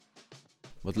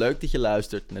Wat leuk dat je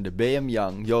luistert naar de BM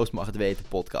Young Joost Mag Het Weten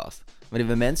podcast. Waarin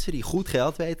we mensen die goed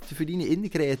geld weten te verdienen in de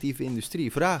creatieve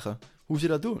industrie vragen hoe ze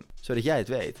dat doen. Zodat jij het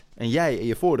weet en jij er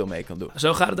je voordeel mee kan doen.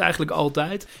 Zo gaat het eigenlijk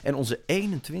altijd. En onze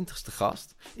 21ste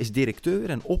gast is directeur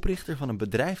en oprichter van een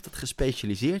bedrijf dat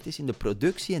gespecialiseerd is in de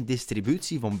productie en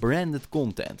distributie van branded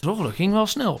content. Zo, dat ging wel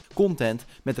snel. Content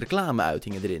met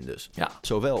reclameuitingen erin dus. Ja.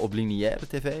 Zowel op lineaire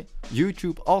tv,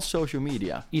 YouTube als social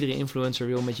media. Iedere influencer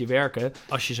wil met je werken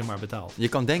als je ze maar betaalt. Je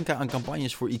kan denken aan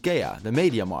campagnes voor IKEA, de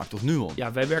Mediamarkt of Nuon.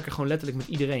 Ja, wij werken gewoon letterlijk met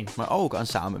iedereen. Maar ook aan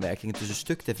samenwerkingen tussen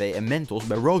Stuk TV en Mentos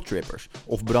bij Roadtrippers.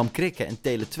 Of Bram Krikke en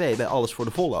Tele2 bij Alles voor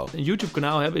de Follow. Een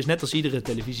YouTube-kanaal hebben is net als iedere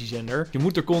televisiezender. Je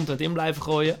moet er content in blijven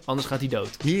gooien, anders gaat hij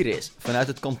dood. Hier is, vanuit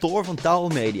het kantoor van Touwel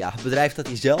Media, het bedrijf dat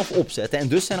hij zelf opzette en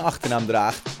dus zijn achternaam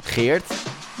draagt, Geert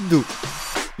Doek.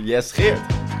 Yes, Geert.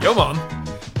 Jo man.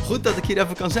 Goed dat ik hier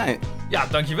even kan zijn. Ja,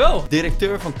 dankjewel.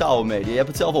 Directeur van Touwel Media, je hebt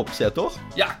het zelf opgezet, toch?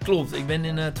 Ja, klopt. Ik ben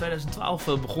in 2012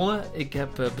 begonnen. Ik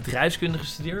heb bedrijfskunde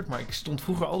gestudeerd, maar ik stond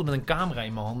vroeger altijd met een camera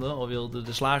in mijn handen. Al wilde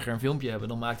de slager een filmpje hebben,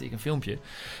 dan maakte ik een filmpje.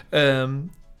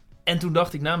 En toen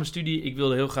dacht ik na mijn studie, ik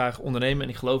wilde heel graag ondernemen en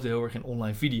ik geloofde heel erg in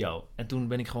online video. En toen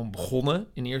ben ik gewoon begonnen,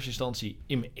 in eerste instantie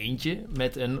in mijn eentje,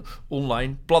 met een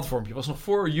online platformpje. Was nog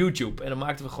voor YouTube en dan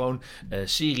maakten we gewoon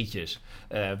serietjes.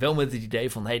 Wel met het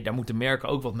idee van, hey, daar moeten merken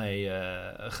ook wat mee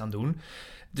gaan doen.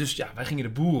 Dus ja, wij gingen de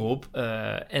boer op.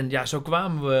 En ja, zo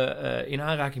kwamen we in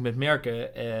aanraking met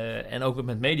merken en ook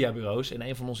met mediabureaus. En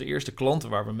een van onze eerste klanten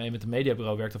waar we mee met een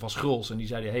mediabureau werkten was Schrols. En die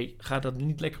zeiden, hey, ga dat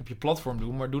niet lekker op je platform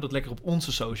doen, maar doe dat lekker op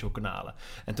onze social kanalen.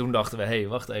 En toen dachten we, hey,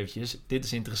 wacht eventjes, dit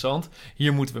is interessant.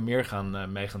 Hier moeten we meer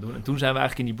mee gaan doen. En toen zijn we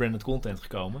eigenlijk in die branded content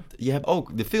gekomen. Je hebt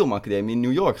ook de filmacademie in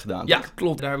New York gedaan. Ja, toch?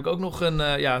 klopt. Daar heb ik ook nog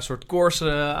een soort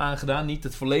course aan gedaan. Niet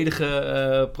het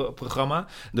volledige programma.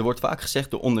 Er wordt vaak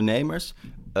gezegd door ondernemers,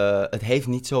 het heeft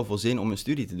niet zoveel zin om een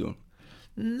studie te doen.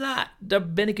 Nou, daar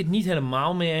ben ik het niet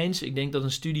helemaal mee eens. Ik denk dat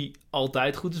een studie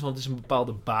altijd goed is, want het is een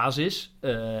bepaalde basis.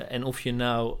 En of je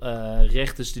nou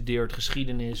rechten studeert,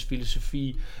 geschiedenis,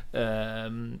 filosofie,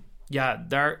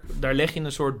 daar leg je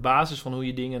een soort basis van hoe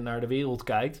je dingen naar de wereld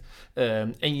kijkt.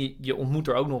 En je ontmoet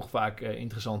er ook nog vaak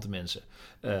interessante mensen.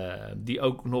 Die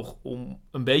ook nog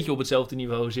een beetje op hetzelfde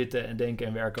niveau zitten en denken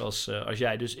en werken als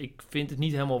jij. Dus ik vind het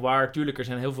niet helemaal waar. Tuurlijk, er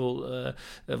zijn heel veel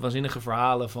waanzinnige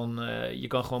verhalen van je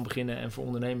kan gewoon beginnen en voor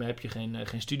ondernemen heb je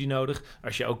geen studie nodig.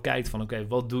 Als je ook kijkt van oké,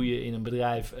 wat doe je in een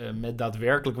bedrijf met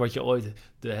daadwerkelijk wat je ooit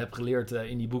hebt geleerd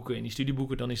in die boeken, in die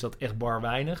studieboeken, dan is dat echt bar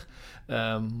weinig.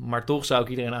 Maar toch zou ik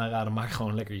iedereen aanraden, maak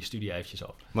gewoon lekker je studie eventjes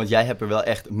af. Want jij hebt er wel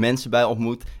echt mensen bij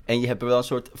ontmoet en je hebt er wel een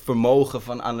soort vermogen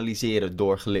van analyseren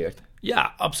doorgeleerd.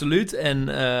 Ja, absoluut. En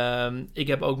ik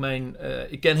heb ook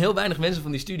ik ken heel weinig mensen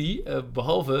van die studie,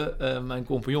 behalve mijn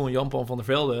compagnon Jan-Paul van der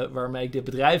Velde, waarmee ik dit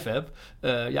bedrijf heb.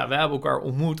 Wij hebben elkaar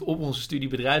ontmoet op onze studie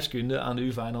bedrijfskunde aan de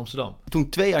UvA in Amsterdam. Toen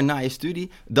 2 jaar na je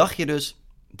studie dacht je dus,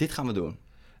 dit gaan we doen.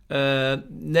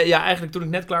 Eigenlijk toen ik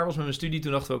net klaar was met mijn studie,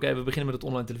 toen dachten we, oké, we beginnen met het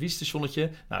online televisiestationnetje.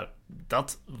 Nou,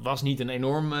 dat was niet een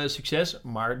enorm succes,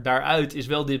 maar daaruit is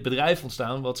wel dit bedrijf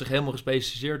ontstaan, wat zich helemaal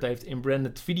gespecialiseerd heeft in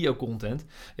branded videocontent.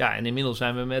 Ja, en inmiddels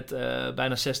zijn we met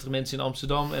bijna 60 mensen in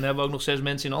Amsterdam en hebben we ook nog 6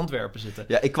 mensen in Antwerpen zitten.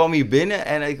 Ja, ik kwam hier binnen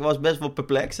en ik was best wel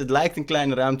perplex. Het lijkt een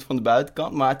kleine ruimte van de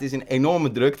buitenkant, maar het is een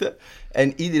enorme drukte.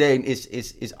 En iedereen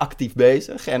is actief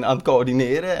bezig en aan het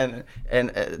coördineren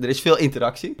en er is veel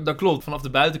interactie. Dat klopt. Vanaf de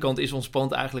buitenkant is ons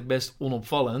pand eigenlijk best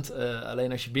onopvallend.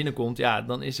 Alleen als je binnenkomt, ja,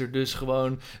 dan is er dus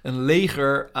gewoon een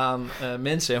leger aan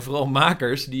mensen en vooral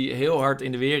makers die heel hard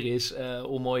in de weer is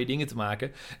om mooie dingen te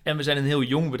maken. En we zijn een heel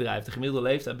jong bedrijf. De gemiddelde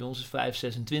leeftijd bij ons is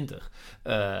 26.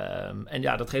 En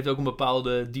ja, dat geeft ook een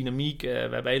bepaalde dynamiek. We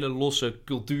hebben een hele losse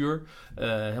cultuur.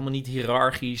 Helemaal niet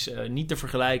hiërarchisch. Niet te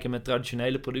vergelijken met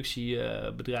traditionele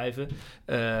productiebedrijven.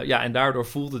 En daardoor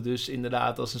voelt het dus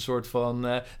inderdaad als een soort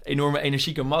van enorme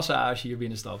energieke massa als je hier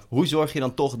binnenstapt. Hoe zorg je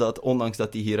dan toch dat, ondanks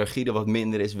dat die hiërarchie er wat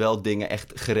minder is, wel dingen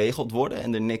echt geregeld worden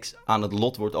en er niks aan het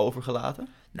lot wordt overgelaten?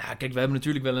 Nou, kijk, we hebben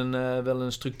natuurlijk wel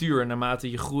een structuur. En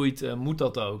naarmate je groeit, moet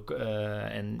dat ook.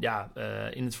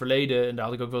 In het verleden, en daar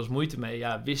had ik ook wel eens moeite mee,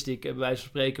 wist ik bij wijze van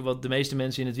spreken wat de meeste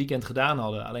mensen in het weekend gedaan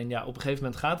hadden. Alleen op een gegeven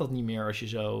moment gaat dat niet meer als je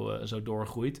zo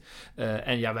doorgroeit. We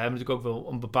hebben natuurlijk ook wel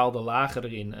een bepaalde lagen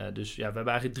erin. We hebben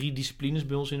eigenlijk 3 disciplines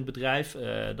bij ons in het bedrijf.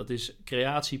 Dat is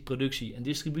creatie, productie en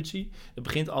distributie. Het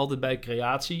begint altijd bij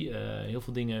creatie. Heel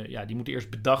veel dingen, die moeten eerst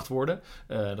bedacht worden.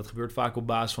 Dat gebeurt vaak op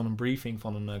basis van een briefing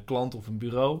van een klant of een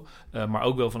bureau. bureau, maar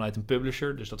ook wel vanuit een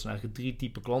publisher. Dus dat zijn eigenlijk 3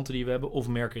 typen klanten die we hebben. Of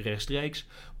merken rechtstreeks,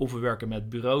 of we werken met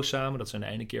bureaus samen. Dat zijn de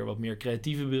ene keer wat meer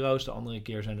creatieve bureaus, de andere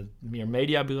keer zijn het meer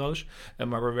mediabureaus.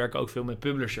 Maar we werken ook veel met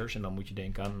publishers. En dan moet je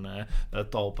denken aan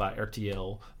Talpa,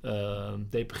 RTL,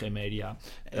 DPG Media.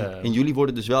 En jullie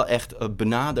worden dus wel echt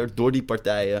benaderd door die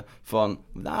partijen van...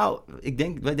 Nou,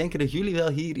 wij denken dat jullie wel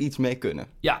hier iets mee kunnen.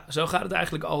 Ja, zo gaat het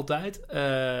eigenlijk altijd.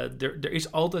 Er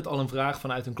is altijd al een vraag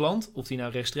vanuit een klant, of die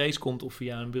nou rechtstreeks komt of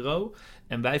via een bureau.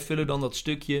 En wij vullen dan dat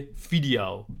stukje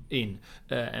video in.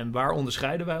 En waar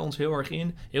onderscheiden wij ons heel erg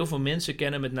in? Heel veel mensen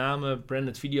kennen met name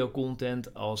branded video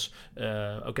content als...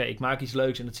 Oké, ik maak iets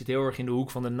leuks en dat zit heel erg in de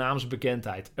hoek van de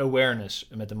naamsbekendheid. Awareness,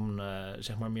 met een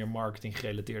zeg maar meer marketing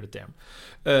gerelateerde term.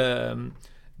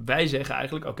 Wij zeggen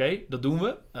eigenlijk, oké, dat doen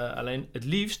we. Alleen het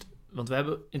liefst... Want we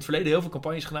hebben in het verleden heel veel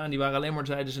campagnes gedaan... die waren alleen maar,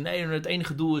 zeiden ze... nee, het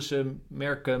enige doel is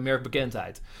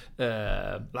merkbekendheid.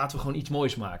 Laten we gewoon iets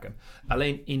moois maken.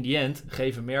 Alleen in die end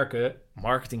geven merken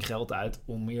marketinggeld uit...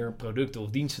 om meer producten of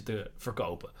diensten te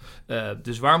verkopen.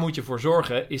 Dus waar moet je voor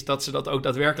zorgen... is dat ze dat ook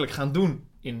daadwerkelijk gaan doen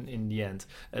in die end.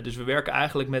 Dus we werken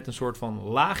eigenlijk met een soort van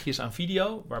laagjes aan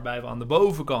video... waarbij we aan de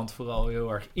bovenkant vooral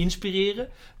heel erg inspireren...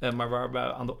 maar waarbij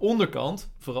we aan de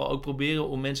onderkant vooral ook proberen...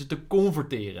 om mensen te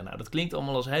converteren. Nou, dat klinkt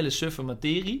allemaal als hele suffe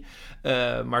materie...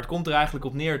 maar het komt er eigenlijk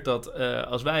op neer dat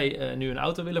als wij nu een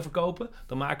auto willen verkopen...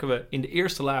 dan maken we in de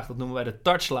eerste laag, dat noemen wij de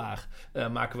touchlaag...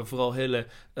 maken we vooral hele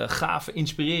gave,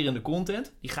 inspirerende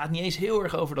content. Die gaat niet eens heel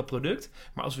erg over dat product...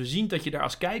 maar als we zien dat je daar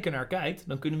als kijker naar kijkt...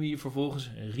 dan kunnen we je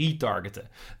vervolgens retargeten.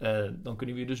 Dan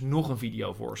kunnen we je dus nog een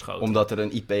video voorschoten. Omdat er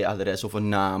een IP-adres of een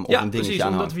naam of een dingetje precies, aan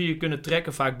hangt. omdat we je kunnen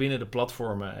trekken vaak binnen de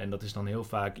platformen. En dat is dan heel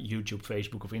vaak YouTube,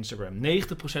 Facebook of Instagram. 90%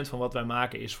 van wat wij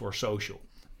maken is voor social.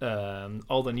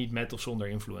 Al dan niet met of zonder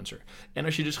influencer. En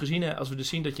als we dus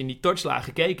zien dat je in die touchlaag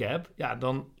gekeken hebt... ja,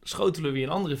 dan schotelen we je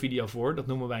een andere video voor. Dat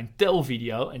noemen wij een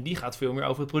telvideo. En die gaat veel meer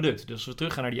over het product. Dus als we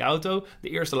teruggaan naar die auto... de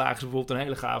eerste laag is bijvoorbeeld een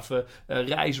hele gave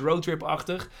reis,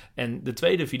 roadtrip-achtig. En de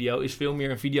tweede video is veel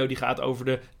meer een video... die gaat over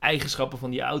de eigenschappen van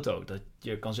die auto. Dat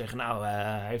je kan zeggen, nou,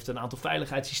 hij heeft een aantal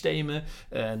veiligheidssystemen.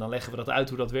 En dan leggen we dat uit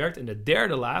hoe dat werkt. En de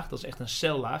derde laag, dat is echt een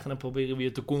cellaag. En dan proberen we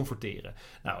je te converteren.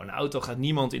 Nou, een auto gaat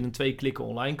niemand in 2 klikken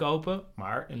online kopen.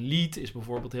 Maar een lead is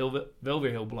bijvoorbeeld wel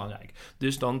weer heel belangrijk.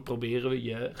 Dus dan proberen we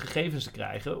je gegevens te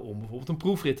krijgen om bijvoorbeeld een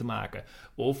proefrit te maken.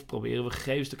 Of proberen we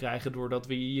gegevens te krijgen doordat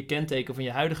we je kenteken van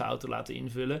je huidige auto laten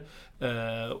invullen.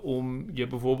 Om je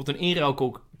bijvoorbeeld een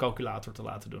inruilcalculator te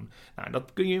laten doen. Nou,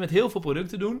 dat kun je met heel veel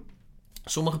producten doen.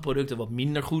 Sommige producten wat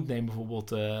minder goed. Neem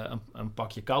bijvoorbeeld een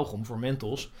pakje kauwgom voor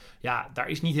Mentos. Ja, daar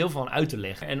is niet heel veel aan uit te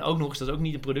leggen. En ook nog eens, dat is ook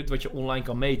niet een product wat je online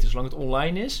kan meten. Zolang het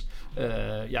online is,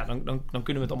 dan kunnen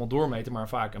we het allemaal doormeten. Maar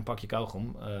vaak een pakje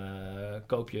kauwgom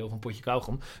of een potje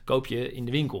kauwgom koop je in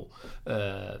de winkel.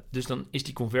 Dus dan is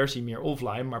die conversie meer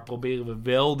offline. Maar proberen we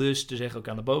wel dus te zeggen, ook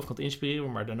aan de bovenkant inspireren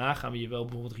we. Maar daarna gaan we je wel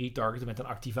bijvoorbeeld retargeten met een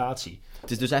activatie.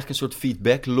 Het is dus eigenlijk een soort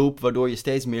feedback loop... waardoor je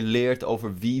steeds meer leert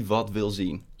over wie wat wil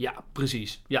zien. Ja, precies.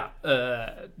 Ja,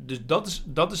 dus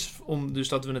dat is om dus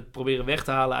dat we het proberen weg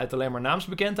te halen uit alleen maar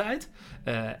naamsbekendheid.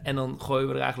 En dan gooien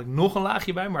we er eigenlijk nog een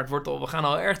laagje bij. Maar we gaan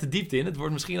al erg de diepte in. Het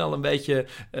wordt misschien al een beetje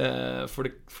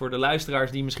voor de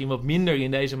luisteraars die misschien wat minder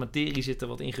in deze materie zitten,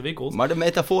 wat ingewikkeld. Maar de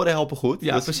metaforen helpen goed.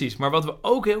 Ja, dus... precies. Maar wat we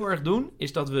ook heel erg doen,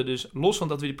 is dat we dus, los van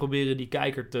dat we proberen die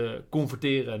kijker te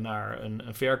converteren naar een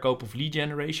verkoop of lead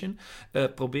generation,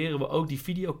 proberen we ook die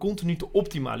video continu te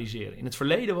optimaliseren. In het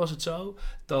verleden was het zo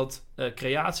dat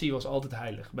creatie was altijd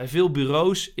heilig. Bij veel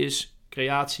bureaus is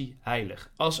creatie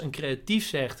heilig. Als een creatief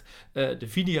zegt, de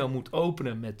video moet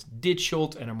openen met dit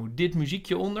shot en er moet dit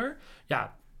muziekje onder,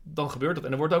 ja, dan gebeurt dat.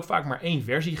 En er wordt ook vaak maar 1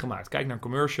 versie gemaakt. Kijk naar een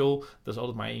commercial, dat is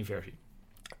altijd maar 1 versie.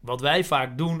 Wat wij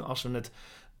vaak doen als we het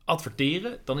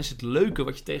adverteren, dan is het leuke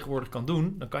wat je tegenwoordig kan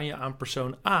doen, dan kan je aan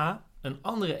persoon A een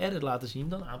andere edit laten zien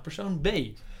dan aan persoon B.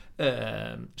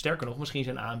 Sterker nog, misschien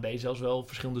zijn A en B zelfs wel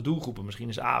verschillende doelgroepen. Misschien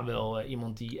is A wel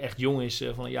iemand die echt jong is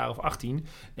van een jaar of 18.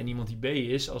 En iemand die B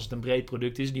is, als het een breed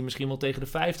product is, die misschien wel tegen de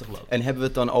 50 loopt. En hebben we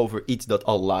het dan over iets dat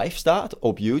al live staat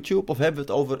op YouTube? Of hebben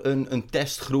we het over een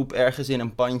testgroep ergens in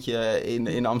een pandje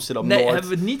in Amsterdam-Noord? Nee, hebben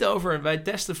we het niet over. Wij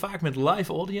testen vaak met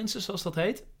live audiences, zoals dat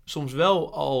heet. Soms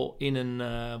wel al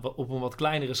op een wat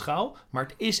kleinere schaal. Maar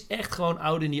het is echt gewoon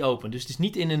out in the open. Dus het is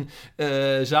niet in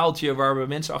een zaaltje waar we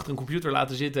mensen achter een computer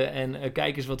laten zitten en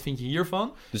kijk eens, wat vind je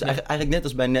hiervan? Dus eigenlijk net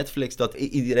als bij Netflix, dat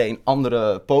iedereen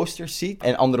andere posters ziet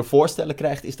en andere voorstellen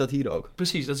krijgt, is dat hier ook?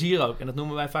 Precies, dat is hier ook. En dat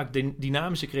noemen wij vaak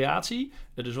dynamische creatie.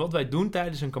 Dus wat wij doen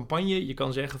tijdens een campagne, je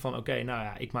kan zeggen van oké, nou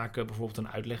ja, ik maak bijvoorbeeld een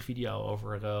uitlegvideo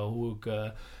over hoe ik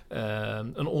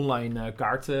een online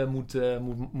kaart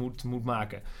moet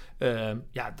maken.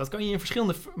 Dat kan je in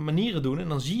verschillende manieren doen. En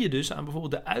dan zie je dus aan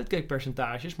bijvoorbeeld de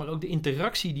uitkijkpercentages, maar ook de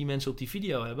interactie die mensen op die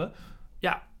video hebben.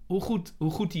 Ja, hoe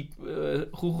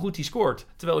goed die scoort.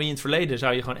 Terwijl in het verleden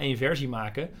zou je gewoon 1 versie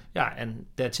maken. Ja, en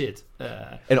that's it.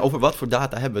 En over wat voor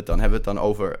data hebben we het dan? Hebben we het dan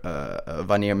over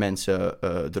wanneer mensen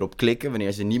erop klikken,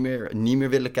 wanneer ze niet meer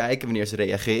willen kijken, wanneer ze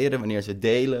reageren, wanneer ze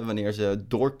delen, wanneer ze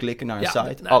doorklikken naar een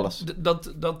site? Alles.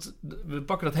 We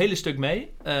pakken dat hele stuk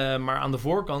mee. Maar aan de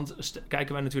voorkant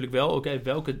kijken wij natuurlijk wel, oké,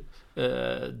 welke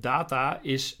data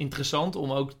is interessant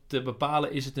om ook te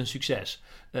bepalen, is het een succes?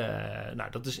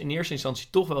 Dat is in eerste instantie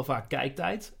toch wel vaak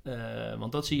kijktijd.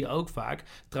 Want dat zie je ook vaak.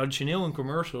 Traditioneel in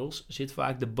commercials zit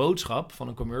vaak de boodschap van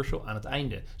een commercial aan het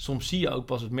einde. Soms zie je ook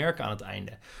pas het merk aan het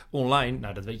einde.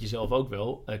 Online, dat weet je zelf ook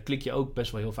wel, klik je ook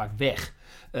best wel heel vaak weg.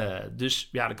 Dus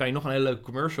dan kan je nog een hele leuke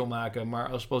commercial maken, maar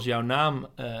als pas jouw naam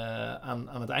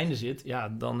aan het einde zit,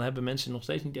 dan hebben mensen nog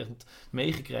steeds niet echt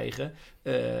meegekregen.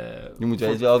 Je moet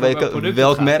wel weten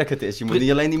welk merk het is. Je moet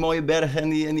niet alleen die mooie bergen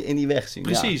en die weg zien.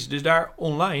 Precies, dus daar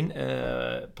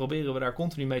online proberen we daar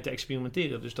continu mee te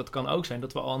experimenteren. Dus dat kan ook zijn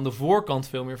dat we al aan de voorkant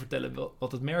veel meer vertellen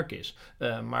wat het merk is.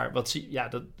 Maar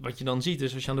wat je dan ziet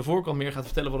is, als je aan de voorkant meer gaat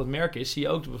vertellen wat het merk is, zie je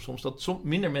ook soms dat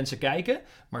minder mensen kijken,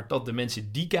 maar dat de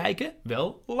mensen die kijken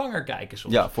wel langer kijken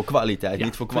soms. Ja, voor kwaliteit,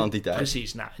 niet voor kwantiteit.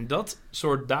 Precies. En dat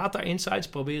soort data insights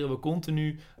proberen we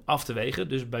continu af te wegen.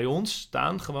 Dus bij ons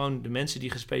staan gewoon de mensen die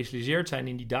gespecialiseerd zijn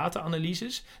in die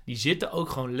data-analyses, die zitten ook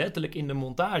gewoon letterlijk in de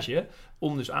montage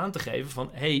om dus aan te geven van,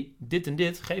 hey, dit en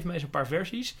dit, geef mij eens een paar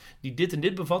versies die dit en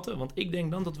dit bevatten, want ik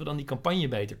denk dan dat we dan die campagne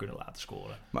beter kunnen laten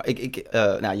scoren.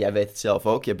 Maar jij weet het zelf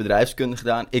ook, je hebt bedrijfskunde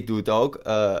gedaan, ik doe het ook,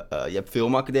 je hebt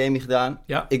filmacademie gedaan,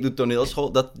 ik doe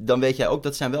toneelschool, dan weet jij ook,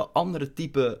 dat zijn wel andere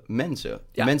type mensen.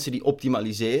 Ja. Mensen die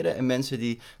optimaliseren en mensen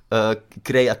die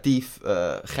creatief,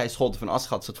 Gijs Scholten van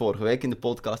Aschat zat vorige week in de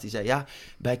podcast, die zei,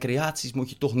 bij creaties moet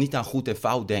je toch niet aan goed en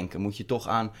fout denken, moet je toch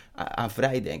aan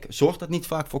vrij denken. Zorgt dat niet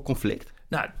vaak voor conflict?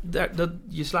 Nou,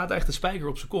 je slaat echt de spijker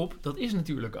op zijn kop. Dat is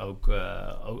natuurlijk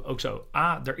ook zo.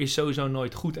 Er is sowieso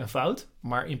nooit goed en fout.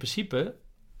 Maar in principe,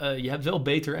 je hebt wel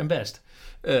beter en best.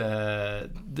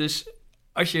 Dus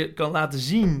als je kan laten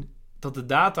zien dat de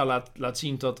data laat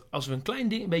zien dat als we een klein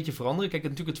ding een beetje veranderen. Kijk,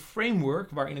 natuurlijk het framework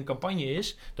waarin een campagne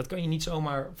is, dat kan je niet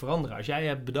zomaar veranderen. Als jij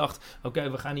hebt bedacht,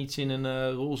 oké, we gaan iets in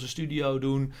een roze studio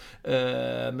doen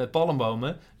met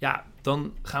palmbomen. Ja,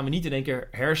 dan gaan we niet in één keer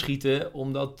herschieten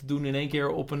om dat te doen in één keer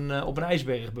op een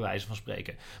ijsberg, bij wijze van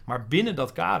spreken. Maar binnen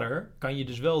dat kader kan je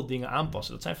dus wel dingen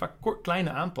aanpassen. Dat zijn vaak kleine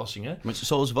aanpassingen. Maar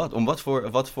zoals wat? Om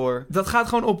wat voor... Dat gaat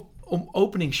gewoon om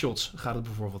opening shots gaat het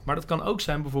bijvoorbeeld. Maar dat kan ook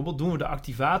zijn, bijvoorbeeld doen we de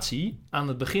activatie aan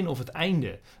het begin of het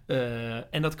einde.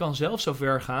 En dat kan zelfs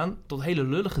zover gaan tot hele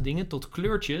lullige dingen, tot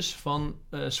kleurtjes van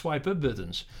swipe-up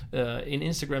buttons in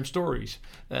Instagram stories.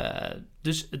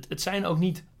 Dus het zijn ook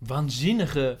niet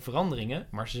waanzinnige veranderingen,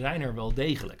 maar ze zijn er wel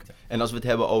degelijk. En als we het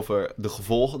hebben over de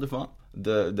gevolgen ervan,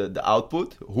 de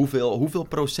output, hoeveel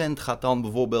procent gaat dan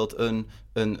bijvoorbeeld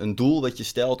een doel dat je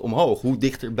stelt omhoog? Hoe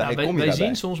dichterbij kom je daarbij? Wij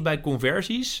zien soms bij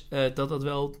conversies dat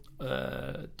wel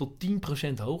tot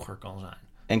 10% hoger kan zijn.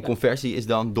 En conversie is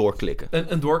dan doorklikken?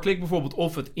 Een doorklik bijvoorbeeld,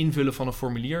 of het invullen van een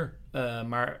formulier.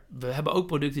 Maar we hebben ook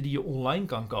producten die je online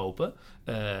kan kopen.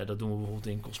 Dat doen we bijvoorbeeld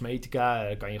in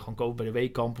cosmetica. Kan je gewoon kopen bij de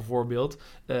Weekamp bijvoorbeeld.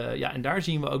 En daar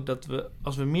zien we ook dat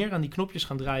als we meer aan die knopjes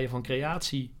gaan draaien van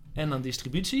creatie en aan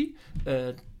distributie,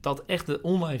 dat echt de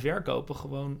online verkopen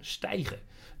gewoon stijgen.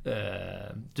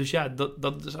 Dus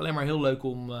dat is alleen maar heel leuk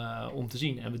om te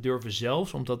zien. En we durven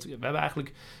zelfs, omdat we hebben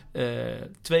eigenlijk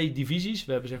 2 divisies.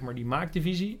 We hebben zeg maar die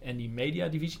maakdivisie en die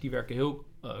mediadivisie. Die werken heel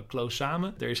close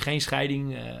samen. Er is geen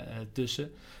scheiding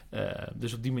tussen.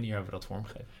 Dus op die manier hebben we dat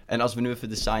vormgegeven. En als we nu even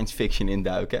de science fiction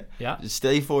induiken. Ja. Dus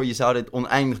stel je voor, je zou dit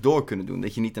oneindig door kunnen doen.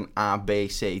 Dat je niet een A, B,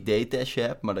 C, D testje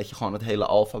hebt, maar dat je gewoon het hele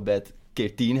alfabet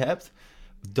keer 10 hebt.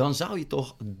 Dan zou je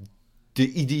toch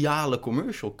de ideale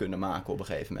commercial kunnen maken op een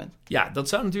gegeven moment. Ja, dat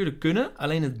zou natuurlijk kunnen.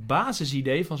 Alleen het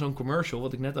basisidee van zo'n commercial,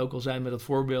 wat ik net ook al zei met dat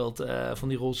voorbeeld van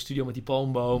die roze studio met die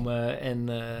palmbomen en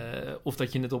of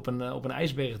dat je het op een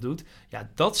ijsberg doet. Ja,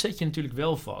 dat zet je natuurlijk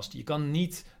wel vast. Je kan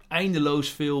niet eindeloos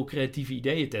veel creatieve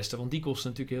ideeën testen, want die kosten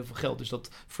natuurlijk heel veel geld. Dus dat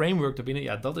framework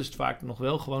daarbinnen, dat is het vaak nog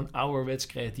wel gewoon ouderwets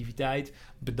creativiteit,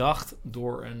 bedacht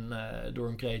door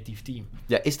een creatief team.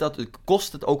 Ja,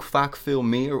 kost het ook vaak veel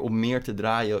meer om meer te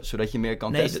draaien, zodat je meer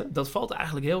kan testen? Nee, dat valt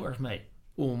eigenlijk heel erg mee.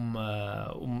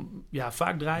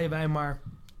 Vaak draaien wij maar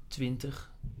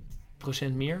 20,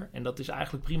 10% meer. En dat is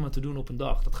eigenlijk prima te doen op een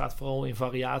dag. Dat gaat vooral in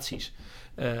variaties.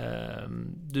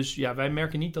 Dus ja, wij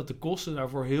merken niet dat de kosten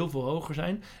daarvoor heel veel hoger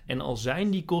zijn. En al zijn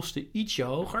die kosten ietsje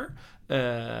hoger,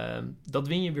 dat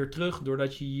win je weer terug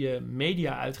doordat je je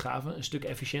media-uitgaven een stuk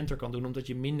efficiënter kan doen, omdat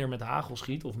je minder met hagel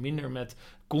schiet of minder met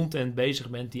content bezig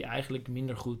bent die eigenlijk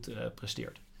minder goed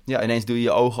presteert. Ja, ineens doe je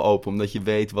je ogen open omdat je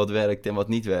weet wat werkt en wat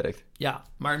niet werkt. Ja,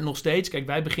 maar nog steeds, kijk,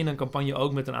 wij beginnen een campagne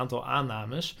ook met een aantal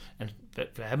aannames. En we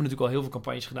hebben natuurlijk al heel veel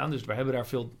campagnes gedaan, dus we hebben daar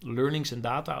veel learnings en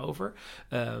data over.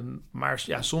 Maar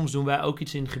ja, soms doen wij ook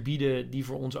iets in gebieden die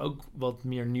voor ons ook wat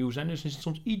meer nieuw zijn. Dus is het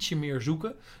soms ietsje meer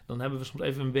zoeken. Dan hebben we soms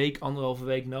even een week, 1,5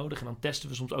 week nodig. En dan testen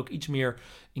we soms ook iets meer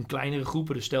in kleinere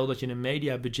groepen. Dus stel dat je een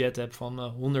mediabudget hebt van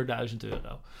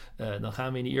 €100.000. Dan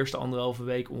gaan we in de eerste 1,5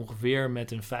 week ongeveer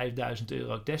met een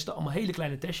 €5.000 testen. Allemaal hele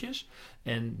kleine testjes.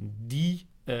 En die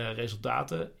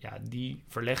resultaten, ja, die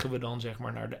verleggen we dan zeg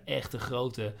maar naar de echte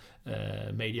grote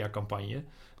mediacampagne.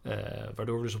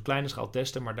 Waardoor we dus op kleine schaal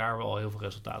testen, maar daar wel heel veel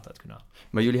resultaten uit kunnen halen.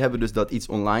 Maar jullie hebben dus dat iets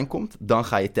online komt, dan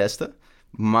ga je testen.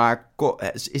 Maar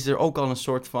is er ook al een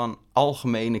soort van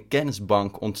algemene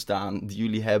kennisbank ontstaan die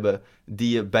jullie hebben,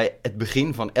 die je bij het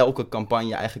begin van elke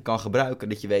campagne eigenlijk kan gebruiken?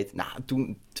 Dat je weet, nou,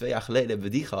 toen 2 jaar geleden hebben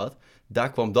we die gehad,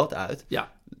 daar kwam dat uit.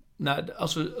 Ja. Nou,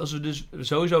 als we dus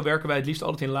sowieso werken wij het liefst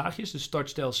altijd in laagjes. Dus start,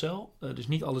 stel, sell. Dus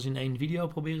niet alles in 1 video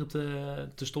proberen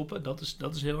te stoppen.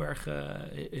 Dat is heel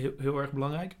erg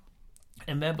belangrijk.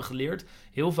 En we hebben geleerd,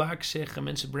 heel vaak zeggen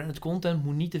mensen, branded content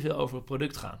moet niet te veel over het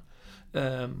product gaan.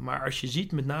 Maar als je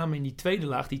ziet, met name in die tweede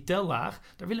laag, die tellaag,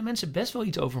 daar willen mensen best wel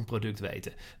iets over een product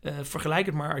weten. Vergelijk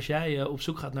het maar als jij op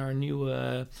zoek gaat naar een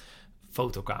nieuwe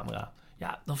fotocamera.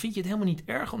 Ja, dan vind je het helemaal niet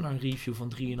erg om naar een review van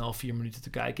 3,5, 4 minuten te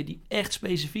kijken die echt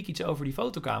specifiek iets over die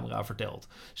fotocamera vertelt.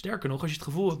 Sterker nog, als je het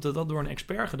gevoel hebt dat dat door een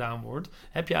expert gedaan wordt,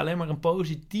 heb je alleen maar een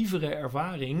positievere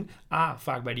ervaring,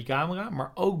 vaak bij die camera,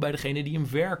 maar ook bij degene die hem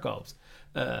verkoopt.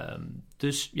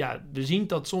 Dus ja, we zien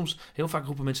dat soms, heel vaak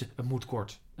roepen mensen, het moet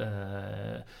kort.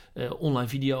 Online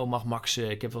video mag max,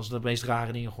 ik heb wel eens de meest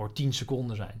rare dingen gehoord, 10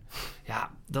 seconden zijn.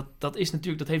 Ja, dat is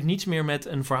natuurlijk, dat heeft niets meer met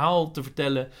een verhaal te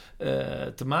vertellen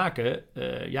te maken.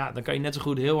 Ja, dan kan je net zo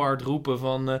goed heel hard roepen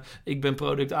van ik ben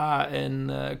product A en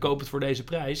koop het voor deze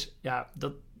prijs. Ja,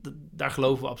 daar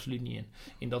geloven we absoluut niet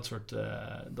in dat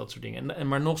soort dingen.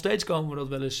 Maar nog steeds komen we dat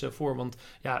wel eens voor. Want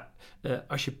ja,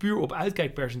 als je puur op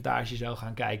uitkijkpercentage zou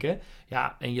gaan kijken,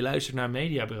 ja, en je luistert naar een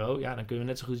mediabureau, ja, dan kunnen we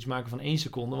net zo goed iets maken van 1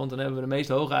 seconde. Want dan hebben we de meest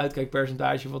hoge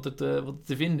uitkijkpercentage wat het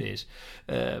te vinden is.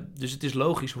 Dus het is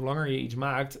logisch, hoe langer je iets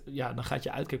maakt, ja, dan gaat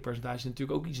je uitkijkpercentage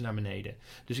natuurlijk ook iets naar beneden.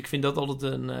 Dus ik vind dat altijd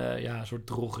een soort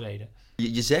drogreden.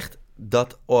 Je zegt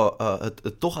dat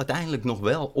het toch uiteindelijk nog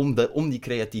wel om die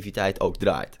creativiteit ook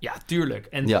draait. Ja, tuurlijk.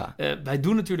 En wij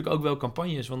doen natuurlijk ook wel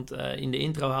campagnes. Want in de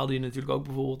intro haalde je natuurlijk ook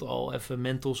bijvoorbeeld al even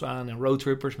Mentos aan en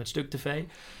Roadtrippers met Stuk TV.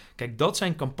 Kijk, dat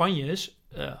zijn campagnes.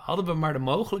 Hadden we maar de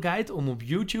mogelijkheid om op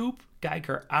YouTube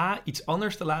kijker A iets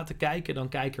anders te laten kijken dan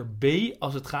kijker B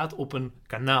als het gaat op een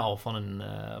kanaal van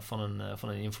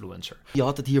een influencer. Je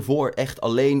had het hiervoor echt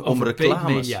alleen om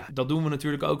reclames. Media. Dat doen we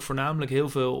natuurlijk ook voornamelijk heel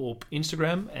veel op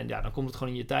Instagram. En ja, dan komt het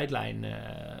gewoon in je tijdlijn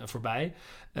voorbij.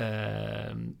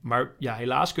 Maar ja,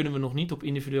 helaas kunnen we nog niet op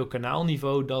individueel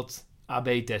kanaalniveau dat AB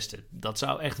testen. Dat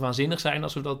zou echt waanzinnig zijn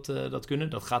als we dat kunnen.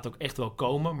 Dat gaat ook echt wel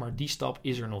komen, maar die stap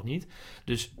is er nog niet.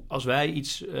 Dus als wij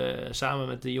iets samen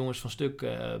met de jongens van Stuk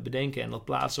bedenken en dat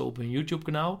plaatsen op hun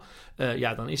YouTube-kanaal,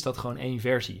 dan is dat gewoon 1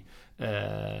 versie.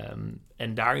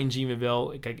 En daarin zien we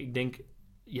wel, kijk, ik denk,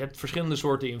 je hebt verschillende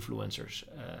soorten influencers.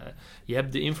 Je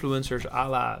hebt de influencers à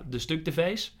la de Stuk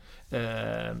TV's.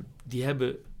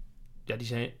 Die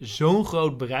zijn zo'n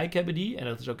groot bereik hebben die, en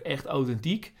dat is ook echt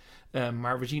authentiek.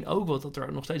 Maar we zien ook wel dat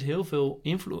er nog steeds heel veel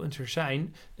influencers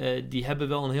zijn. Die hebben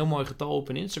wel een heel mooi getal op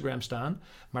hun Instagram staan.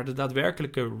 Maar de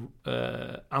daadwerkelijke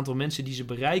aantal mensen die ze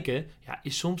bereiken,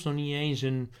 is soms nog niet eens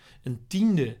een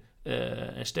tiende.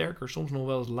 En sterker, soms nog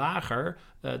wel eens lager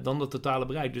dan de totale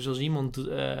bereik. Dus als iemand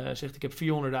zegt ik heb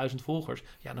 400.000 volgers,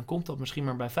 dan komt dat misschien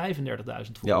maar bij 35.000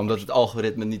 volgers. Ja, omdat het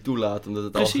algoritme niet toelaat. Omdat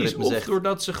het algoritme zegt, of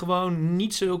doordat ze gewoon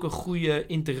niet zulke goede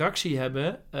interactie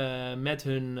hebben met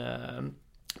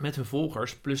hun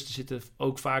volgers. Plus er zitten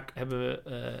ook vaak, hebben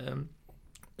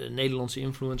we Nederlandse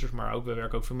influencers, maar ook we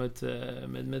werken ook veel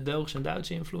met Belgische en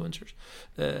Duitse influencers.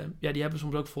 Die hebben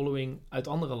soms ook following uit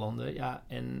andere landen. Ja,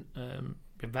 en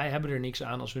wij hebben er niks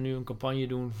aan als we nu een campagne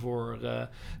doen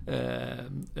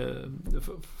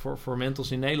voor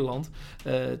Mentos in Nederland,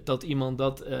 dat iemand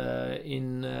dat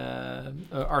in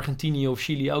Argentinië of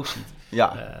Chili ook ziet.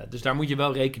 Ja. Dus daar moet je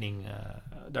wel rekening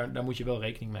daar moet je wel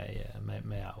rekening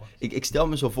mee houden. Ik stel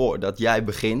me zo voor dat jij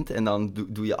begint en dan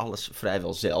doe je alles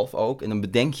vrijwel zelf ook. En dan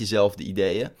bedenk je zelf de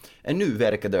ideeën. En nu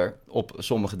werken er op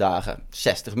sommige dagen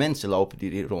 60 mensen lopen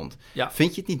die rond. Ja.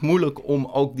 Vind je het niet moeilijk om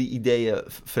ook die ideeën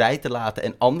vrij te laten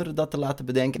en anderen dat te laten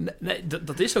bedenken? Nee,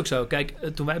 dat is ook zo. Kijk,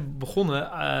 toen wij begonnen,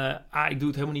 ik doe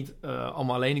het helemaal niet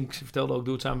allemaal alleen. Ik vertelde ook, ik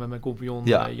doe het samen met mijn compagnon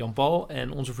Jan-Paul.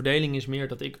 En onze verdeling is meer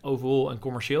dat ik overal en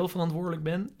commercieel verantwoordelijk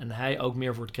ben. En hij ook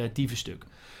meer voor het creatieve stuk.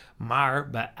 Maar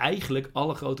bij eigenlijk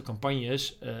alle grote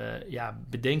campagnes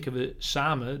bedenken we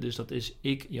samen, dus dat is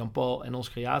ik, Jan-Paul en ons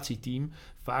creatieteam,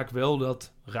 vaak wel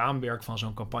dat raamwerk van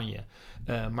zo'n campagne.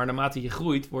 Maar naarmate je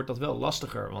groeit, wordt dat wel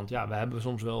lastiger. Want we hebben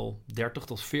soms wel 30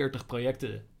 tot 40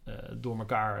 projecten door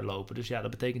elkaar lopen. Dus dat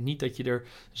betekent niet dat je er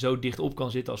zo dicht op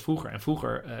kan zitten als vroeger. En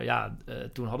vroeger,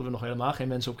 toen hadden we nog helemaal geen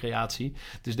mensen op creatie.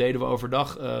 Dus deden we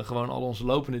overdag gewoon al onze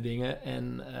lopende dingen.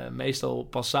 En meestal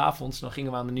pas 's avonds, dan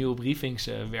gingen we aan de nieuwe briefings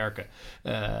werken.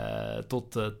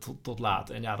 Tot laat.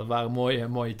 En dat waren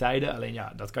mooie tijden. Alleen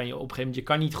dat kan je op een gegeven moment, je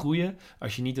kan niet groeien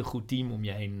als je niet een goed team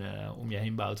om je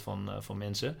heen bouwt van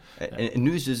mensen. En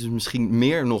nu is het dus misschien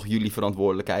meer nog jullie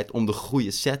verantwoordelijkheid om de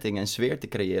goede setting en sfeer te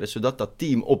creëren, zodat dat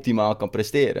team optimaal kan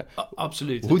presteren.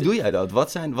 Absoluut. Hoe doe jij dat?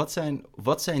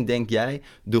 Wat zijn, denk jij,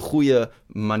 de goede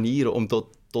manieren om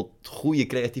tot goede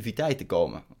creativiteit te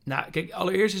komen? Nou, kijk,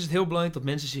 allereerst is het heel belangrijk dat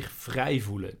mensen zich vrij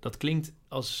voelen. Dat klinkt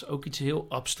als ook iets heel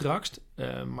abstracts,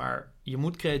 maar je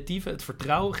moet creatieven het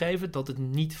vertrouwen geven dat het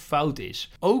niet fout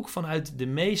is. Ook vanuit de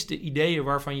meeste ideeën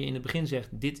waarvan je in het begin zegt,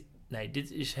 dit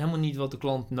is helemaal niet wat de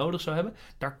klant nodig zou hebben.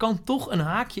 Daar kan toch een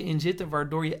haakje in zitten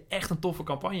waardoor je echt een toffe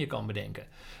campagne kan bedenken.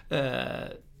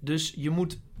 Dus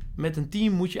met een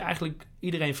team moet je eigenlijk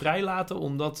iedereen vrijlaten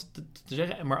om dat te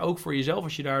zeggen. Maar ook voor jezelf,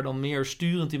 als je daar dan meer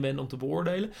sturend in bent om te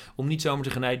beoordelen. Om niet zomaar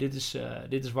te zeggen, nee,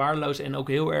 dit is waardeloos. En ook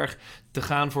heel erg te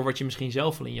gaan voor wat je misschien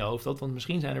zelf al in je hoofd had. Want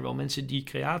misschien zijn er wel mensen die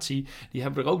creatie, die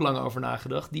hebben er ook lang over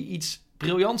nagedacht, die iets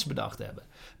briljants bedacht hebben.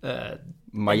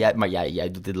 Maar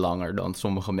jij doet dit langer dan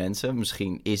sommige mensen.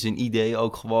 Misschien is een idee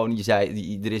ook gewoon, je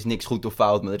zei, er is niks goed of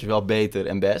fout, maar er is wel beter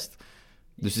en best.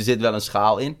 Dus er zit wel een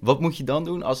schaal in. Wat moet je dan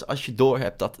doen als je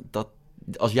doorhebt dat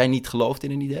als jij niet gelooft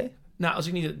in een idee? Nou, als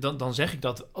ik niet, dan zeg ik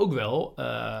dat ook wel.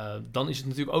 Dan is het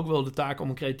natuurlijk ook wel de taak om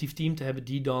een creatief team te hebben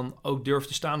die dan ook durft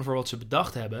te staan voor wat ze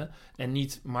bedacht hebben. En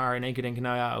niet maar in één keer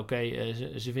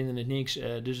denken, ze vinden het niks,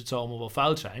 dus het zal allemaal wel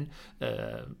fout zijn.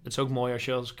 Het is ook mooi als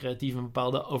je als creatief een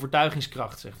bepaalde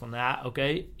overtuigingskracht zegt van,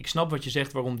 ik snap wat je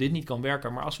zegt waarom dit niet kan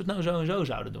werken, maar als we het nou zo en zo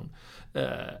zouden doen.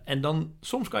 En dan,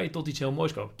 soms kan je tot iets heel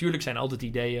moois komen. Tuurlijk zijn er altijd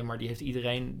ideeën, maar die heeft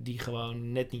iedereen die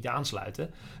gewoon net niet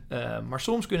aansluiten. Maar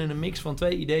soms kunnen een mix van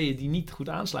twee ideeën die niet goed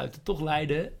aansluiten toch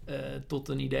leiden tot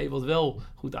een idee wat wel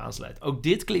goed aansluit. Ook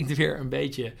dit klinkt weer een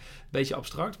beetje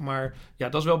abstract, maar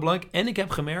dat is wel belangrijk. En ik heb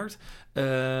gemerkt,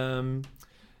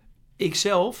 ik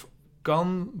zelf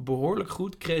kan behoorlijk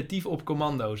goed creatief op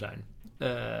commando zijn.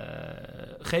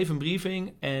 Geef een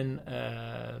briefing en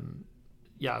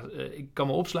ik kan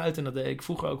me opsluiten. En dat deed ik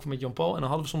vroeger ook met Jan-Paul. En dan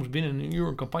hadden we soms binnen een uur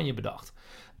een campagne bedacht.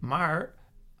 Maar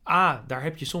daar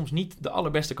heb je soms niet de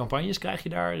allerbeste campagnes, krijg je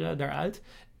daaruit.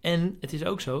 En het is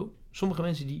ook zo, sommige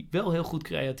mensen die wel heel goed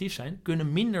creatief zijn,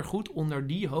 kunnen minder goed onder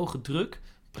die hoge druk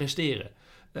presteren.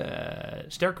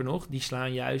 Sterker nog, die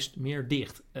slaan juist meer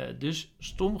dicht. Dus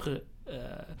sommige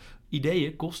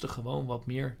ideeën kosten gewoon wat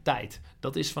meer tijd.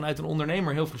 Dat is vanuit een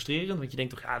ondernemer heel frustrerend, want je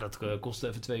denkt toch, dat kost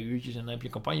even 2 uurtjes en dan heb je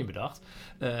een campagne bedacht.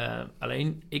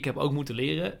 Alleen, ik heb ook moeten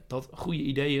leren dat goede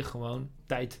ideeën gewoon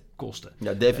tijd kosten.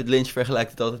 Ja, David Lynch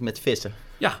vergelijkt het altijd met vissen.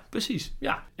 Ja, precies.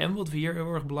 Ja. En wat we hier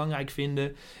heel erg belangrijk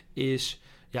vinden is,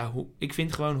 ik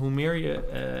vind gewoon hoe meer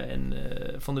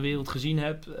je van de wereld gezien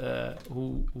hebt,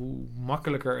 hoe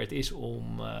makkelijker het is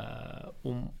om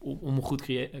een goed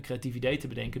creatief idee te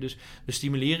bedenken. Dus we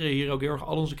stimuleren hier ook heel erg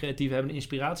al onze creatieven hebben een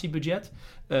inspiratiebudget.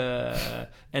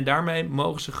 En daarmee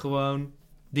mogen ze gewoon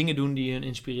dingen doen die hun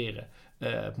inspireren.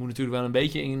 Het moet natuurlijk wel een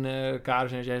beetje in kader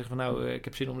zijn. Als jij zegt van ik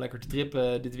heb zin om lekker te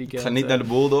trippen dit weekend. Ik ga niet naar de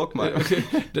Bulldog, maar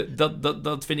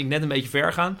dat vind ik net een beetje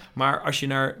ver gaan. Maar als je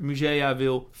naar musea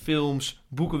wil, films,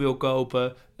 boeken wil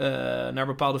kopen, naar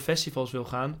bepaalde festivals wil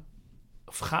gaan,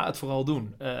 ga het vooral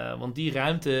doen. Want die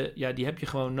ruimte, die heb je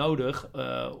gewoon nodig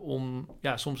om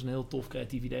soms een heel tof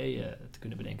creatief idee te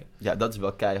kunnen bedenken. Ja, dat is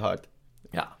wel keihard.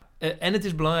 Ja, en het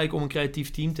is belangrijk om een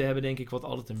creatief team te hebben, denk ik, wat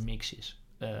altijd een mix is.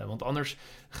 Want anders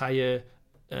ga je,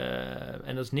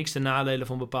 en dat is niks ten nadele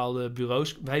van bepaalde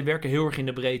bureaus, wij werken heel erg in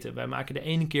de breedte. Wij maken de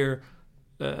ene keer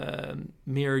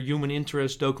meer human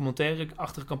interest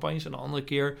documentaire-achtige campagnes. En de andere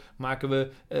keer maken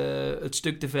we het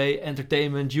stuk tv,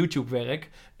 entertainment, YouTube-werk.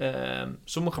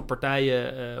 Sommige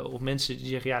partijen of mensen die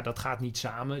zeggen, ja, dat gaat niet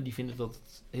samen. Die vinden dat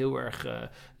het heel erg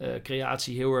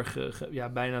creatie heel erg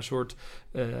bijna een soort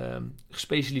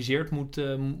gespecialiseerd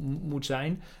moet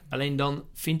zijn. Alleen dan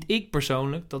vind ik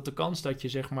persoonlijk dat de kans dat je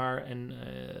zeg maar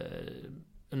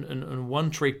een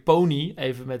one-trick pony,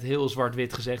 even met heel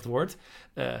zwart-wit gezegd wordt,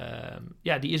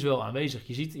 die is wel aanwezig.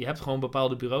 Je hebt gewoon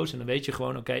bepaalde bureaus en dan weet je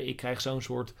gewoon, oké, ik krijg zo'n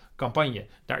soort campagne.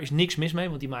 Daar is niks mis mee,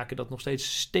 want die maken dat nog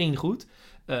steeds steengoed.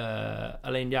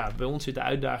 Alleen bij ons zit de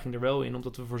uitdaging er wel in,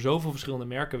 omdat we voor zoveel verschillende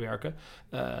merken werken,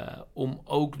 om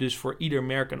ook dus voor ieder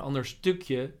merk een ander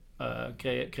stukje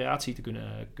creatie te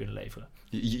kunnen leveren.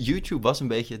 YouTube was een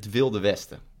beetje het Wilde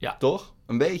Westen, ja. Toch?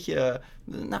 Een beetje,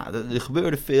 er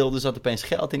gebeurde veel, er zat opeens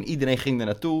geld in, iedereen ging er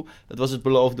naartoe. Het was het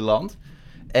beloofde land.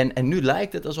 En nu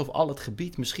lijkt het alsof al het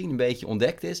gebied misschien een beetje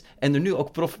ontdekt is en er nu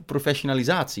ook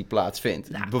professionalisatie plaatsvindt.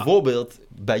 Nou, bijvoorbeeld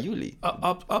bij jullie.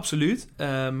 Absoluut.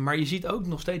 Maar je ziet ook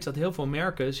nog steeds dat heel veel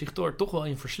merken zich er toch wel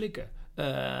in verslikken.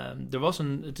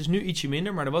 Het is nu ietsje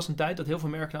minder, maar er was een tijd dat heel veel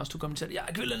merken naar ons toe kwamen en zeiden, ja,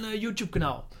 ik wil een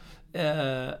YouTube-kanaal.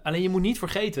 Alleen je moet niet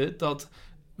vergeten dat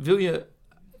wil je...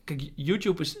 Kijk,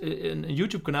 een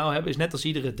YouTube-kanaal hebben is net als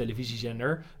iedere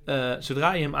televisiezender.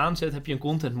 Zodra je hem aanzet, heb je een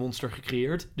contentmonster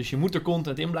gecreëerd. Dus je moet er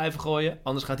content in blijven gooien,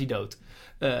 anders gaat hij dood.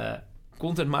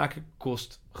 Content maken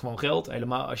kost gewoon geld,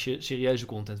 helemaal als je serieuze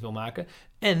content wil maken.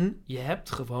 En je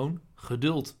hebt gewoon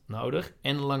geduld nodig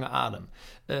en een lange adem.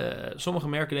 Sommige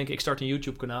merken denken, ik start een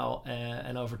YouTube-kanaal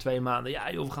en over 2 maanden,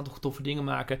 we gaan toch toffe dingen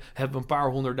maken, hebben we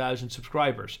een paar 100.000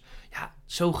 subscribers. Ja,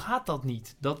 zo gaat dat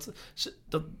niet.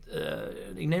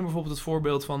 Ik neem bijvoorbeeld het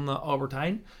voorbeeld van Albert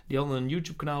Heijn. Die hadden een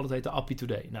YouTube-kanaal, dat heette Appie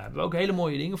Today. Nou, daar hebben we ook hele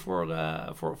mooie dingen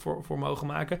voor mogen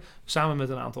maken, samen met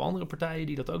een aantal andere partijen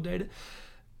die dat ook deden.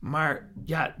 Maar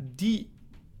ja,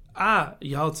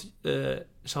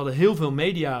 ze hadden heel veel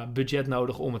mediabudget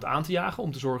nodig om het aan te jagen,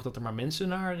 om te zorgen dat er maar mensen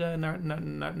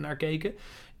naar keken.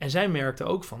 En zij merkten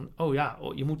ook van,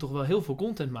 je moet toch wel heel veel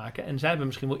content maken. En zij hebben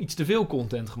misschien wel iets te veel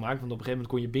content gemaakt, want op een gegeven moment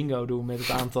kon je bingo doen met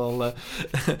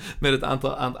het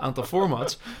aantal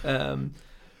formats.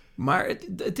 Maar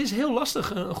het is heel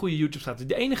lastig, een goede YouTube-strategie.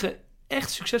 De enige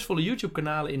echt succesvolle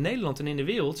YouTube-kanalen in Nederland en in de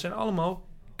wereld zijn allemaal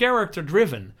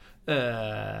character-driven.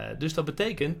 Dus dat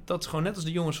betekent dat gewoon net als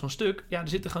de jongens van Stuk, er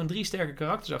zitten gewoon 3 sterke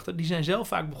karakters achter. Die zijn zelf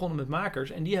vaak begonnen met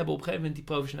makers en die hebben op een gegeven moment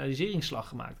die professionaliseringsslag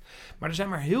gemaakt. Maar er zijn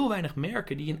maar heel weinig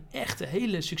merken die een echte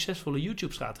hele succesvolle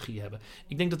YouTube-strategie hebben.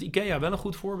 Ik denk dat IKEA wel een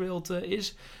goed voorbeeld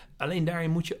is. Alleen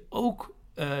daarin moet je ook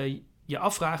je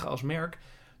afvragen als merk,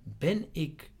 ben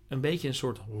ik een beetje een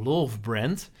soort love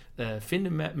brand?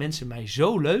 Vinden mensen mij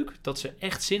zo leuk dat ze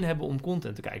echt zin hebben om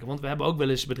content te kijken? Want we hebben ook wel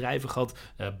eens bedrijven gehad,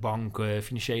 banken,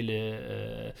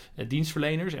 financiële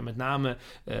dienstverleners en met name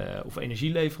of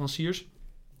energieleveranciers.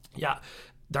 Ja,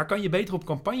 daar kan je beter op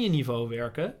campagneniveau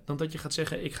werken dan dat je gaat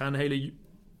zeggen, ik ga een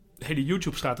hele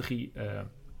YouTube-strategie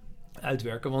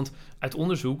uitwerken. Want uit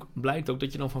onderzoek blijkt ook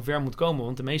dat je dan van ver moet komen.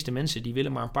 Want de meeste mensen die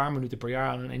willen maar een paar minuten per jaar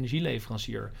aan een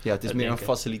energieleverancier. Ja, het is meer een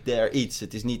facilitair iets.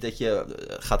 Het is niet dat je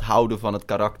gaat houden van het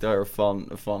karakter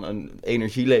van een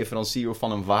energieleverancier of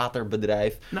van een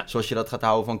waterbedrijf. Nou, zoals je dat gaat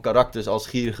houden van karakters als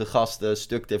Gierige Gasten,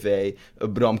 Stuk TV,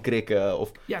 Bram Krikke.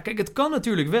 Ja, kijk, het kan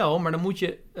natuurlijk wel, maar dan moet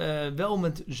je wel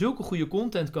met zulke goede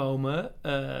content komen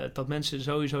dat mensen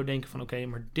sowieso denken van oké,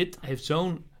 maar dit heeft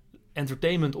zo'n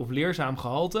entertainment of leerzaam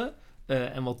gehalte.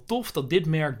 En wat tof dat dit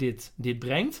merk dit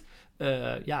brengt.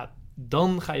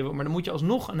 Dan ga je... Maar dan moet je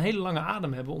alsnog een hele lange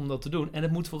adem hebben om dat te doen. En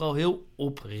het moet vooral heel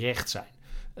oprecht zijn.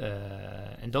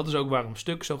 En dat is ook waarom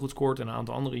Stuk zo goed scoort en een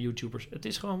aantal andere YouTubers. Het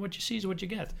is gewoon what you see is what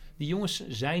you get. Die jongens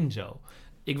zijn zo.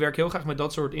 Ik werk heel graag met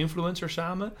dat soort influencers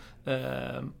samen.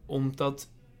 Omdat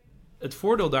het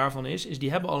voordeel daarvan is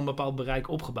die hebben al een bepaald bereik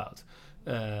opgebouwd.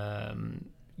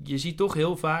 Je ziet toch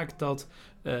heel vaak dat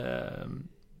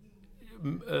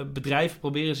bedrijven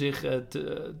proberen zich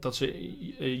dat ze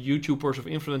YouTubers of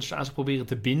influencers aan zich proberen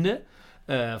te binden.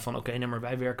 Van oké, maar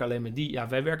wij werken alleen met die. Ja,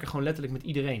 wij werken gewoon letterlijk met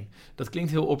iedereen. Dat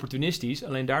klinkt heel opportunistisch.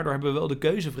 Alleen daardoor hebben we wel de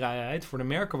keuzevrijheid voor de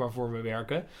merken waarvoor we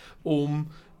werken om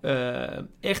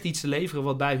echt iets te leveren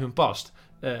wat bij hun past.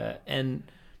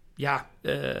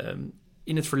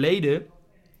 In het verleden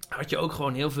had je ook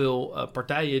gewoon heel veel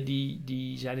partijen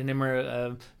die zeiden, nee maar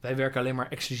wij werken alleen maar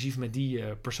exclusief met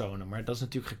die personen. Maar dat is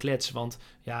natuurlijk geklets, want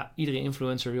iedere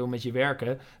influencer wil met je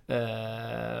werken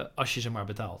als je ze maar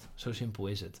betaalt. Zo simpel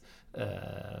is het.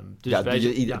 Dus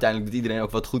uiteindelijk dat iedereen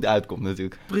ook wat goed uitkomt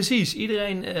natuurlijk. Precies,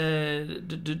 iedereen.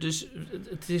 Dus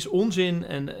het is onzin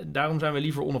en daarom zijn we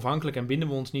liever onafhankelijk en binden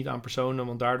we ons niet aan personen,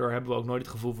 want daardoor hebben we ook nooit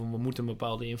het gevoel van we moeten een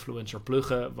bepaalde influencer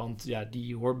pluggen, want ja,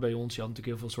 die hoort bij ons. Je had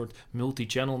natuurlijk heel veel soort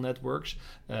multi-channel networks.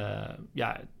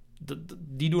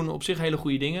 Die doen op zich hele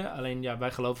goede dingen. Alleen ja,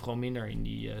 wij geloven gewoon minder in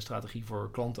die strategie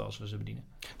voor klanten als we ze bedienen.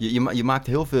 Je maakt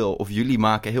heel veel, of jullie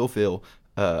maken heel veel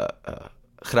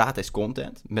gratis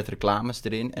content met reclames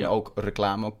erin en ook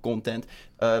reclame content.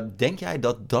 Denk jij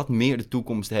dat dat meer de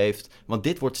toekomst heeft? Want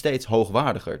dit wordt steeds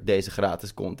hoogwaardiger, deze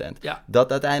gratis content. Ja.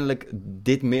 Dat uiteindelijk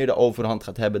dit meer de overhand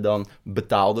gaat hebben dan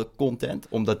betaalde content,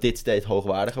 omdat dit steeds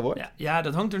hoogwaardiger wordt? Ja,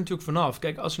 dat hangt er natuurlijk vanaf.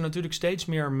 Kijk, als er natuurlijk steeds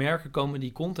meer merken komen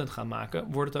die content gaan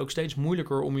maken, wordt het ook steeds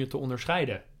moeilijker om je te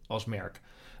onderscheiden als merk.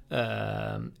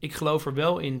 Ik geloof er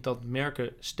wel in dat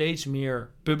merken steeds meer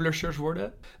publishers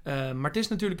worden. Maar het is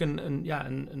natuurlijk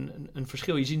een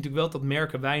verschil. Je ziet natuurlijk wel dat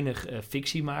merken weinig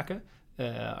fictie maken.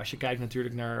 Als je kijkt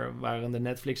natuurlijk naar waar de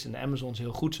Netflix en de Amazons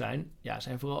heel goed zijn. Ja,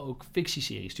 zijn vooral ook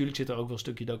fictieseries. Tuurlijk zit er ook wel een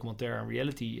stukje documentaire en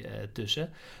reality tussen.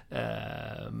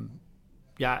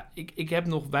 Ik heb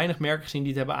nog weinig merken gezien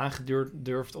die het hebben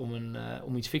aangedurfd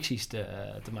om iets ficties te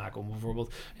maken. Om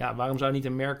bijvoorbeeld, waarom zou niet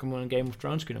een merk een Game of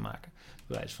Thrones kunnen maken?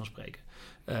 Bij wijze van spreken.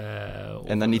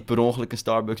 En dan niet per ongeluk een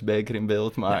Starbucks beker in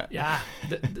beeld, maar...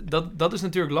 Dat is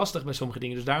natuurlijk lastig bij sommige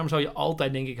dingen. Dus daarom zou je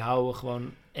altijd, denk ik, houden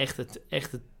gewoon echt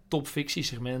het top fictie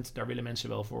segment. Daar willen mensen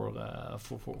wel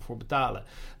voor betalen.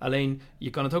 Alleen, je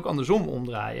kan het ook andersom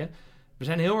omdraaien. We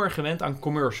zijn heel erg gewend aan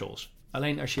commercials.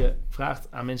 Alleen als je vraagt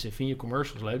aan mensen, vind je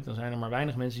commercials leuk? Dan zijn er maar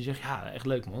weinig mensen die zeggen, ja, echt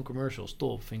leuk man, commercials,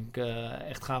 top. Vind ik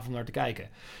echt gaaf om naar te kijken.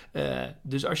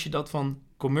 Dus als je dat van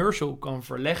commercial kan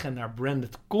verleggen naar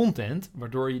branded content,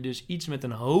 waardoor je dus iets met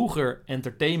een hoger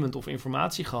entertainment of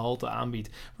informatiegehalte aanbiedt,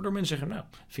 waardoor mensen zeggen, nou,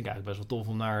 vind ik eigenlijk best wel tof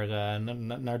om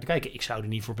naar te kijken. Ik zou er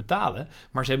niet voor betalen,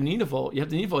 maar je hebt in ieder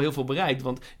geval heel veel bereikt,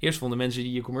 want eerst vonden mensen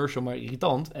die je commercial maar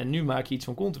irritant en nu maak je iets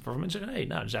van content waarvan mensen zeggen,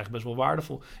 dat is eigenlijk best wel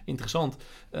waardevol, interessant.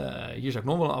 Hier zou ik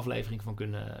nog wel een aflevering van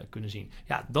kunnen zien.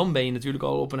 Ja, dan ben je natuurlijk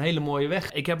al op een hele mooie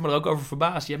weg. Ik heb me er ook over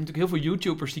verbaasd. Je hebt natuurlijk heel veel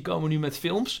YouTubers die komen nu met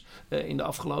films in de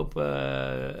afgelopen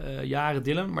jaren,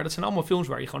 Dylan. Maar dat zijn allemaal films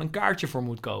waar je gewoon een kaartje voor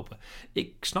moet kopen.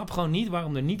 Ik snap gewoon niet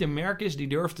waarom er niet een merk is die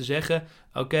durft te zeggen,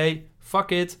 oké, fuck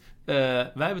it.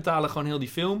 Wij betalen gewoon heel die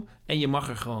film en je mag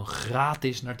er gewoon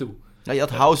gratis naartoe. Nou, je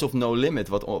had House of No Limit,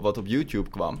 wat op YouTube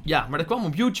kwam. Ja, maar dat kwam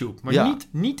op YouTube. Maar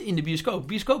niet in de bioscoop.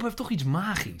 Bioscoop heeft toch iets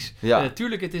magisch. Ja.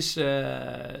 Tuurlijk, het is...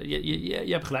 je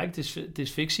hebt gelijk, het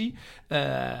is fictie.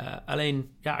 Alleen,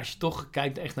 als je toch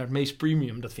kijkt echt naar het meest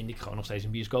premium, dat vind ik gewoon nog steeds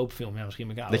een bioscoopfilm. Ja,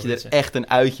 misschien dat je er echt een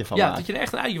uitje van maakt. Ja, dat je er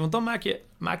echt een uitje... Want dan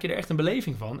maak je er echt een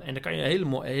beleving van. En dan kan je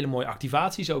hele mooie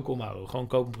activaties ook omhouden. Gewoon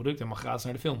koop een product en mag gratis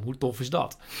naar de film. Hoe tof is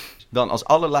dat? Dan als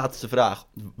allerlaatste vraag.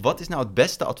 Wat is nou het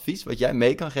beste advies wat jij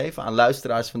mee kan geven aan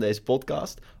luisteraars van deze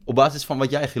podcast, op basis van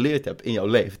wat jij geleerd hebt in jouw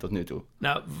leven tot nu toe?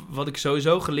 Nou, wat ik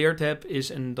sowieso geleerd heb is,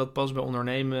 en dat past bij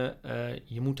ondernemen,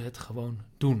 je moet het gewoon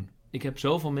doen. Ik heb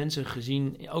zoveel mensen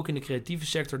gezien, ook in de creatieve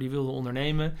sector, die wilden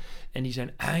ondernemen en die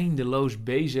zijn eindeloos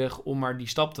bezig om maar die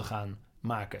stap te gaan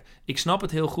maken. Ik snap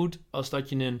het heel goed als dat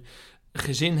je een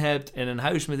gezin hebt en een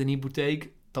huis met een hypotheek,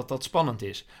 dat spannend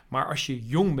is. Maar als je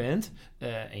jong bent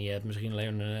en je hebt misschien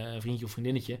alleen een vriendje of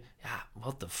vriendinnetje, ja,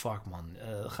 what the fuck man,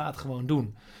 ga het gewoon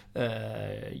doen.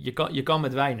 Je kan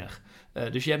met weinig.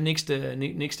 Dus je hebt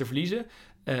niks te verliezen.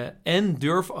 En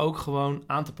durf ook gewoon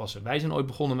aan te passen. Wij zijn ooit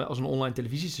begonnen als een online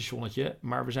televisiestationnetje,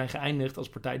 maar we zijn geëindigd als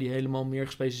partij die helemaal meer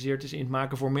gespecialiseerd is in het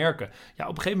maken voor merken. Ja, op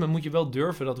een gegeven moment moet je wel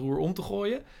durven dat roer om te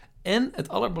gooien. En het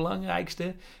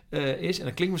allerbelangrijkste is, en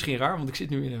dat klinkt misschien raar, want ik zit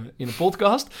nu in een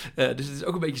podcast, dus het is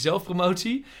ook een beetje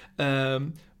zelfpromotie.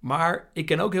 Maar ik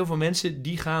ken ook heel veel mensen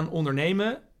die gaan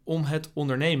ondernemen om het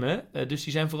ondernemen. Dus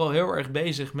die zijn vooral heel erg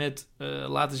bezig met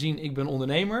laten zien, ik ben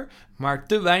ondernemer, maar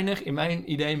te weinig in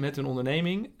mijn idee met een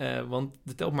onderneming. Want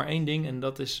er telt maar één ding en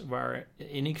dat is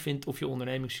waarin ik vind of je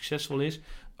onderneming succesvol is,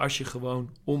 als je gewoon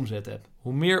omzet hebt.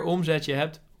 Hoe meer omzet je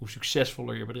hebt, hoe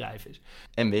succesvoller je bedrijf is.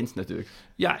 En winst natuurlijk.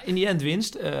 Ja, in die end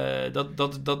winst.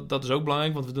 Dat is ook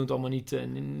belangrijk, want we doen het allemaal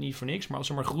niet voor niks. Maar als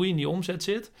er maar groei in die omzet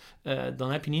zit,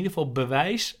 dan heb je in ieder geval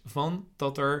bewijs van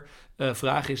dat er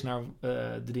vraag is naar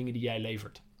de dingen die jij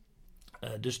levert.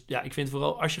 Dus ja, ik vind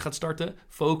vooral als je gaat starten,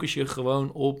 focus je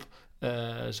gewoon op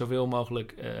zoveel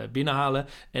mogelijk binnenhalen.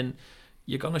 En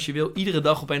je kan als je wil iedere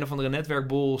dag op een of andere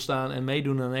netwerkbol staan en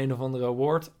meedoen aan een of andere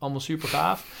award. Allemaal super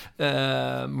gaaf.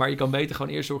 Maar je kan beter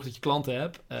gewoon eerst zorgen dat je klanten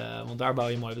hebt. Want daar bouw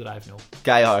je een mooi bedrijf mee op.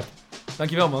 Keihard.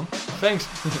 Dankjewel man. Thanks.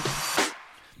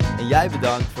 En jij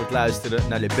bedankt voor het luisteren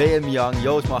naar de BM Young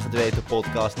Joost Mag Het Weten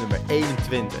podcast nummer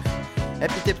 21. Heb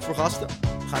je tips voor gasten?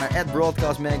 Ga naar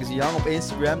 @broadcastmagazineyoung op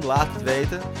Instagram, laat het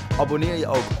weten. Abonneer je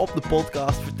ook op de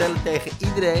podcast, vertel het tegen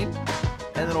iedereen.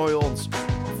 En dan hoor je ons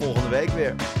volgende week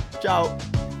weer. Ciao!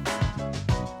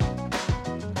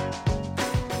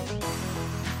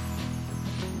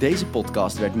 Deze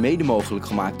podcast werd mede mogelijk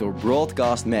gemaakt door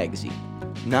Broadcast Magazine.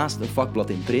 Naast een vakblad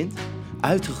in print,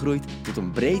 uitgegroeid tot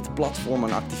een breed platform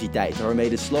aan activiteiten waarmee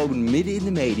de slogan midden in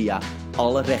de media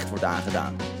alle recht wordt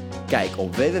aangedaan. Kijk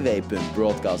op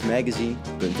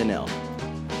www.broadcastmagazine.nl.